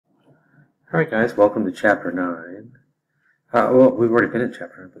Alright guys, welcome to Chapter 9. Well, we've already been in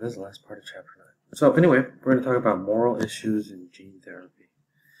Chapter 9, but this is the last part of Chapter 9. So anyway, we're going to talk about moral issues in gene therapy.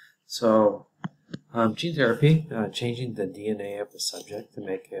 So, gene therapy, changing the DNA of the subject to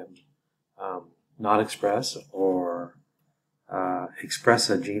make him not express or express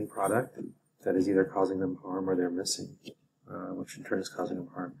a gene product that is either causing them harm or they're missing, which in turn is causing them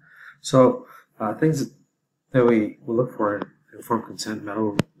harm. So, things that we will look for in informed consent,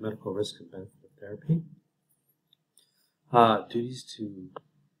 medical risk and benefit of therapy. Duties to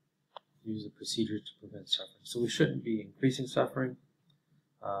use the procedures to prevent suffering. So we shouldn't be increasing suffering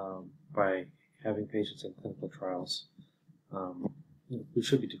by having patients in clinical trials. We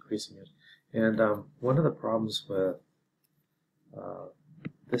should be decreasing it. And one of the problems with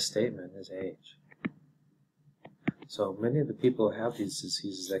this statement is age. So many of the people who have these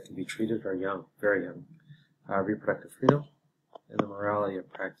diseases that can be treated are young, very young. Reproductive freedom, and the morality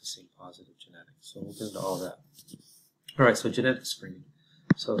of practicing positive genetics. So we'll get into all that. All right, so genetic screening.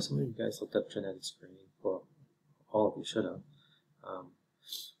 So some of you guys looked up genetic screening. Well, all of you should have.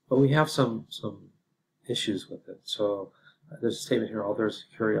 But we have some issues with it. So there's a statement here, although there's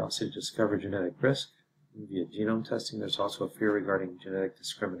curiosity to discover genetic risk via genome testing, there's also a fear regarding genetic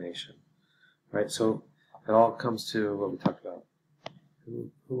discrimination. Right, so it all comes to what we talked about.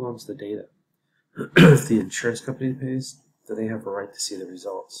 Who owns the data? If the insurance company pays, do they have a right to see the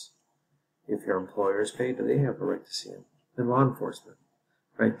results? If your employers pay, do they have a right to see them? And law enforcement,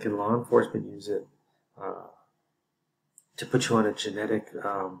 right? Can law enforcement use it to put you on a genetic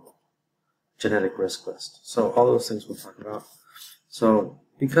risk list? So all those things we'll talk about. So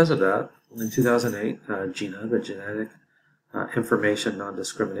because of that, in 2008, GINA, the Genetic Information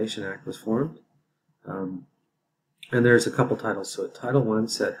Non-Discrimination Act, was formed. And there's a couple titles to it. Title I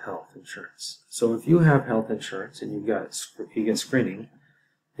said health insurance. So if you have health insurance and you get screening,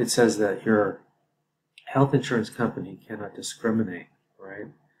 it says that your health insurance company cannot discriminate,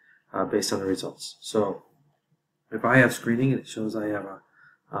 right, based on the results. So if I have screening and it shows I have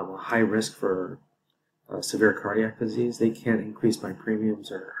a high risk for severe cardiac disease, they can't increase my premiums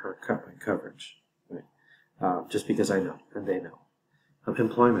or cut my coverage, right? Just because I know and they know.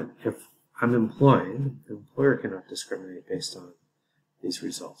 Employment. If I'm employed, the employer cannot discriminate based on these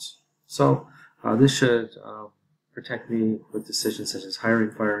results. So this should protect me with decisions such as hiring,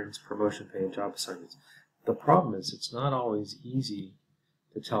 firings, promotion pay, and job assignments. The problem is it's not always easy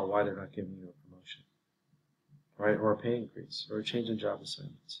to tell why they're not giving you a promotion, right, or a pay increase, or a change in job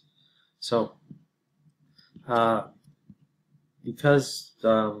assignments. So because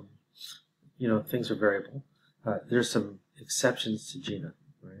things are variable, there's some exceptions to GINA,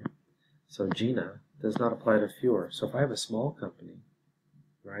 right? So GINA does not apply to fewer. So if I have a small company,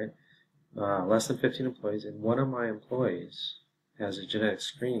 right, less than 15 employees, and one of my employees has a genetic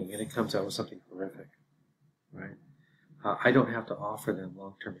screening and it comes out with something horrific, right, I don't have to offer them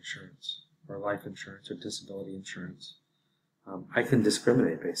long-term insurance or life insurance or disability insurance. I can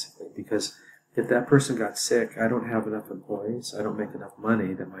discriminate basically because if that person got sick, I don't have enough employees, I don't make enough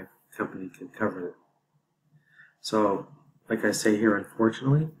money that my company can cover it. So, like I say here,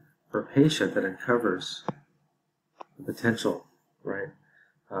 unfortunately, for a patient that uncovers the potential, right,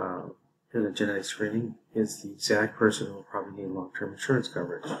 in a genetic screening is the exact person who will probably need long-term insurance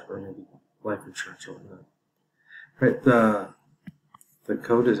coverage or maybe life insurance or whatnot. Right, the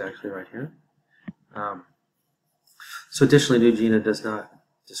code is actually right here. So additionally, new GINA does not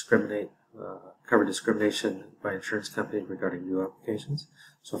cover discrimination by insurance companies regarding new applications.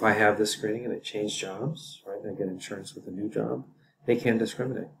 So if I have this screening and I change jobs, right, and I get insurance with a new job, they can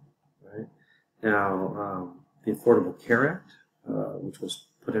discriminate. Right? Now, the Affordable Care Act, which was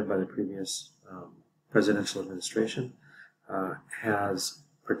put in by the previous presidential administration, has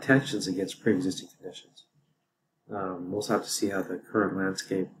protections against pre-existing conditions. We'll also have to see how the current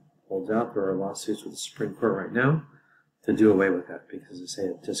landscape holds out. There are lawsuits with the Supreme Court right now to do away with that because they say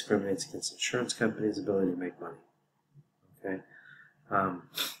it discriminates against insurance companies' ability to make money. Okay.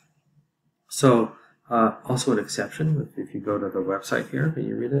 Also an exception, if you go to the website here and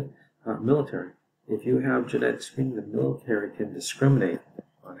you read it, military. If you have genetic screening, the military can discriminate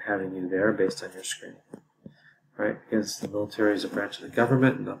on having you there based on your screening, right? Because the military is a branch of the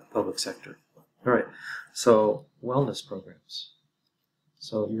government and not the public sector. All right, so wellness programs.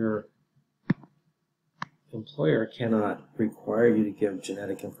 So your employer cannot require you to give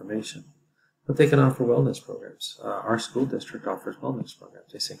genetic information, but they can offer wellness programs. Our school district offers wellness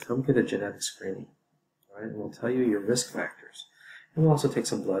programs. They say, come get a genetic screening, right? And we'll tell you your risk factors. And we'll also take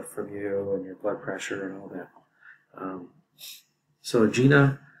some blood from you and your blood pressure and all that. So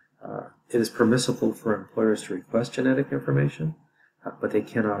GINA, it is permissible for employers to request genetic information. but they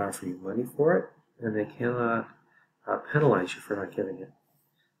cannot offer you money for it, and they cannot penalize you for not giving it.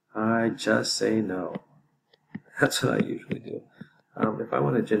 I just say no. That's what I usually do. If I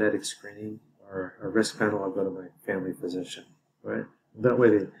want a genetic screening or a risk panel, I'll go to my family physician, right? That way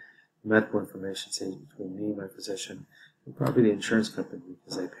the medical information stays between me, my physician, and probably the insurance company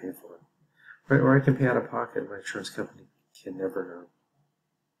because they pay for it. Right? Or I can pay out of pocket, my insurance company can never know.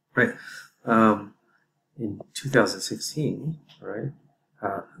 Right? In 2016, right,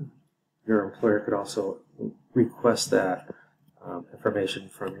 your employer could also request that information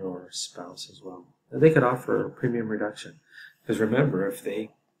from your spouse as well. And they could offer a premium reduction. Because remember, if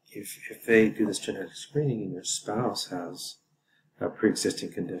they do this genetic screening and your spouse has a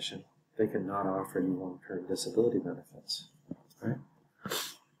pre-existing condition, they cannot offer you long-term disability benefits, right?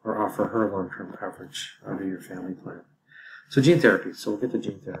 Or offer her long-term coverage under your family plan. So gene therapy. So we'll get to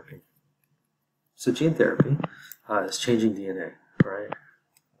gene therapy. So gene therapy is changing DNA, right?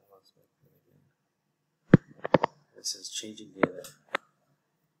 It says changing DNA.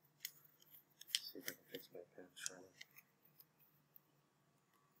 See if I can fix my pen, Charlotte.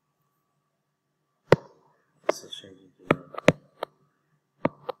 This is changing DNA.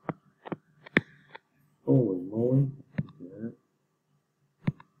 Holy moly. Yeah.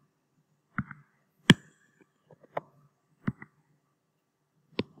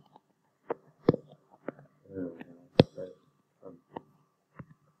 There we go. Right.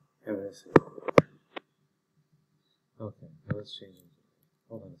 Yeah, this is. Okay, now let's change it.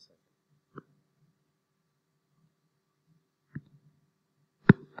 Hold on a second.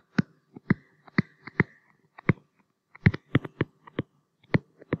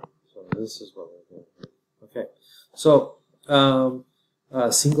 So this is what we're doing here. Okay, so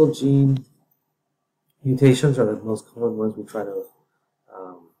single gene mutations are the most common ones we try to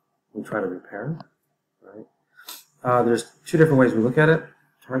repair, right? There's two different ways we look at it.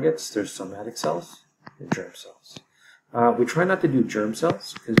 Targets. There's somatic cells and germ cells. We try not to do germ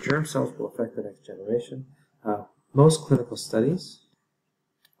cells because germ cells will affect the next generation. Most clinical studies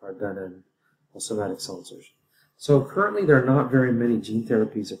are done in a somatic cell insertion. So currently there are not very many gene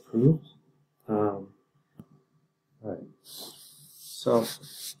therapies approved. Right. So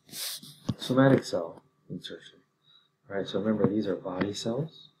somatic cell insertion. Right. So remember these are body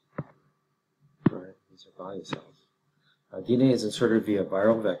cells. Right. These are body cells. DNA is inserted via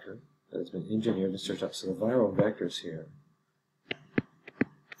viral vector that has been engineered to search up. So the viral vectors here.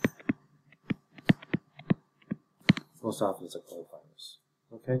 Most often it's a cold virus.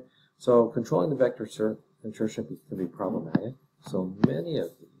 Okay, so controlling the vector insertion can be problematic. So many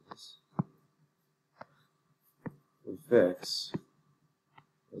of these we fix.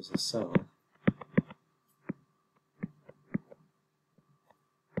 There's a cell.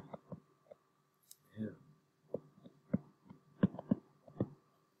 Yeah.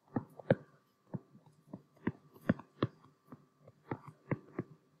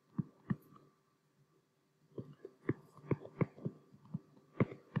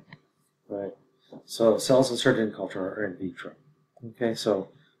 Right. So cells inserted in culture are in vitro. Okay, so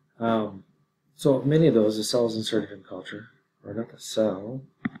so many of those, the cells inserted in culture, or not the cell,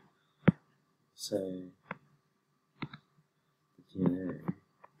 say DNA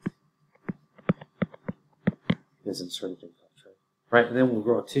is inserted in culture, right? And then we'll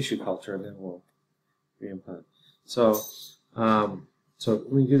grow a tissue culture, and then we'll reimplant. So, so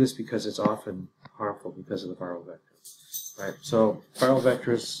we do this because it's often harmful because of the viral vector, right? So viral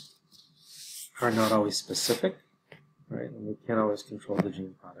vectors are not always specific, right? And we can't always control the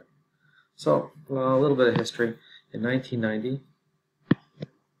gene product. So, a little bit of history. In 1990,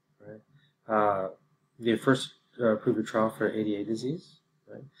 right, the first approved a trial for ADA disease,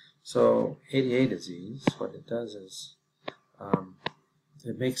 right? So, ADA disease, what it does is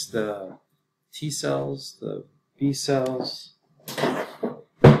it makes the T cells, the B cells,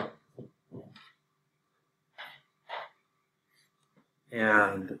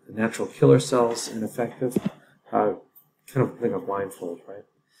 and the natural killer cells ineffective, kind of like a blindfold, right?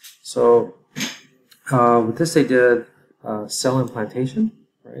 So with this they did cell implantation,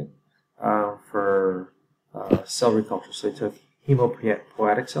 right, for cell reculture. So they took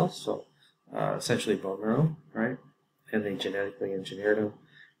hemopoietic cells, so essentially bone marrow, right, and they genetically engineered them,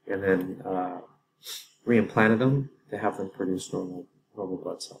 and then reimplanted them to have them produce normal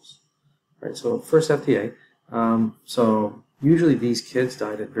blood cells, right? So first FDA. So usually these kids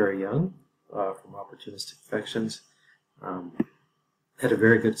died at very young from opportunistic infections. Had a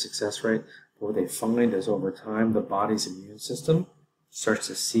very good success rate. But what they find is over time the body's immune system starts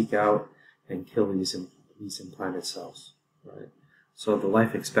to seek out and kill these implanted cells, right? So the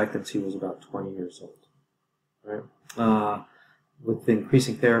life expectancy was about 20 years old, right? with the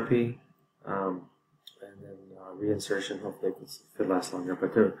increasing therapy, and then reinsertion, hopefully it could last longer,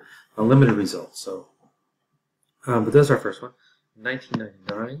 but they're limited results. So, but that's our first one.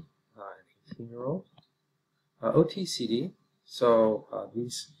 1999, an 18-year-old. OTCD, so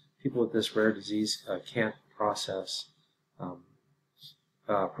these people with this rare disease can't process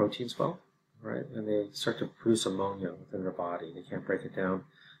proteins well, right? And they start to produce ammonia within their body. They can't break it down,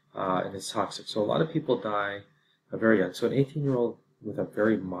 and it's toxic. So a lot of people die very young. So an 18-year-old with a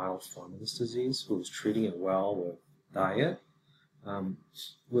very mild form of this disease, who was treating it well with diet,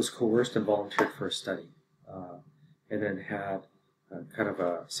 was coerced and volunteered for a study, and then had kind of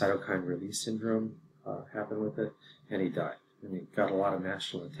a cytokine release syndrome happen with it, and he died. And he got a lot of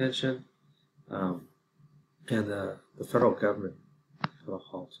national attention, and the federal government put a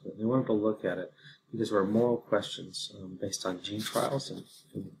halt to it. They wanted to look at it because there were moral questions based on gene trials and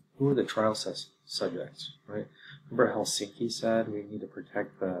who were the trial subjects, right? Remember Helsinki said we need to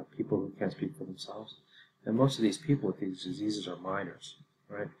protect the people who can't speak for themselves? And most of these people with these diseases are minors,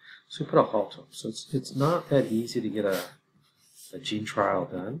 right? So we put a halt to them. So it's not that easy to get a gene trial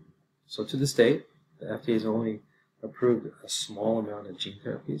done. So to this date, the FDA has only approved a small amount of gene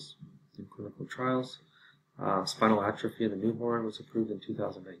therapies in clinical trials. Spinal atrophy in the newborn was approved in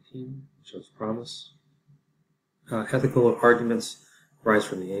 2019, which shows promise. Ethical arguments rise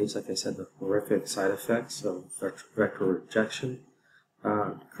from the age, like I said, the horrific side effects of vector rejection.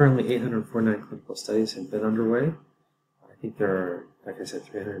 Currently, 849 clinical studies have been underway. I think there are, like I said,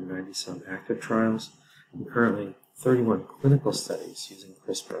 390 some active trials, and currently 31 clinical studies using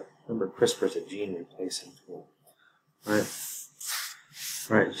CRISPR. Remember, CRISPR is a gene replacement tool.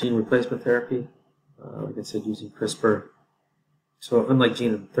 Right, gene replacement therapy, like I said, using CRISPR. So unlike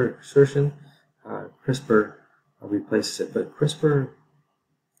gene insertion, CRISPR replaces it, but CRISPR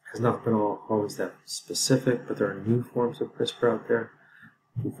has not been always that specific, but there are new forms of CRISPR out there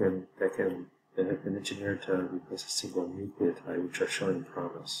that have been engineered to replace a single nucleotide, which are showing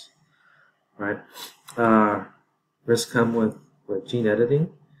promise. Right? Risks come with gene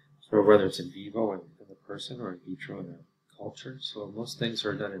editing, so whether it's in vivo in the person or in vitro in a culture. So most things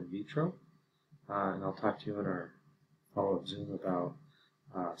are done in vitro, and I'll talk to you in our follow-up Zoom about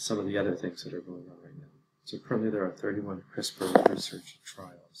some of the other things that are going on right now. So currently there are 31 CRISPR research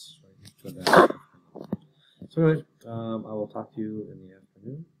trials. Right? So anyway, I will talk to you in the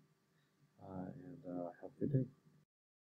afternoon, and have a good day.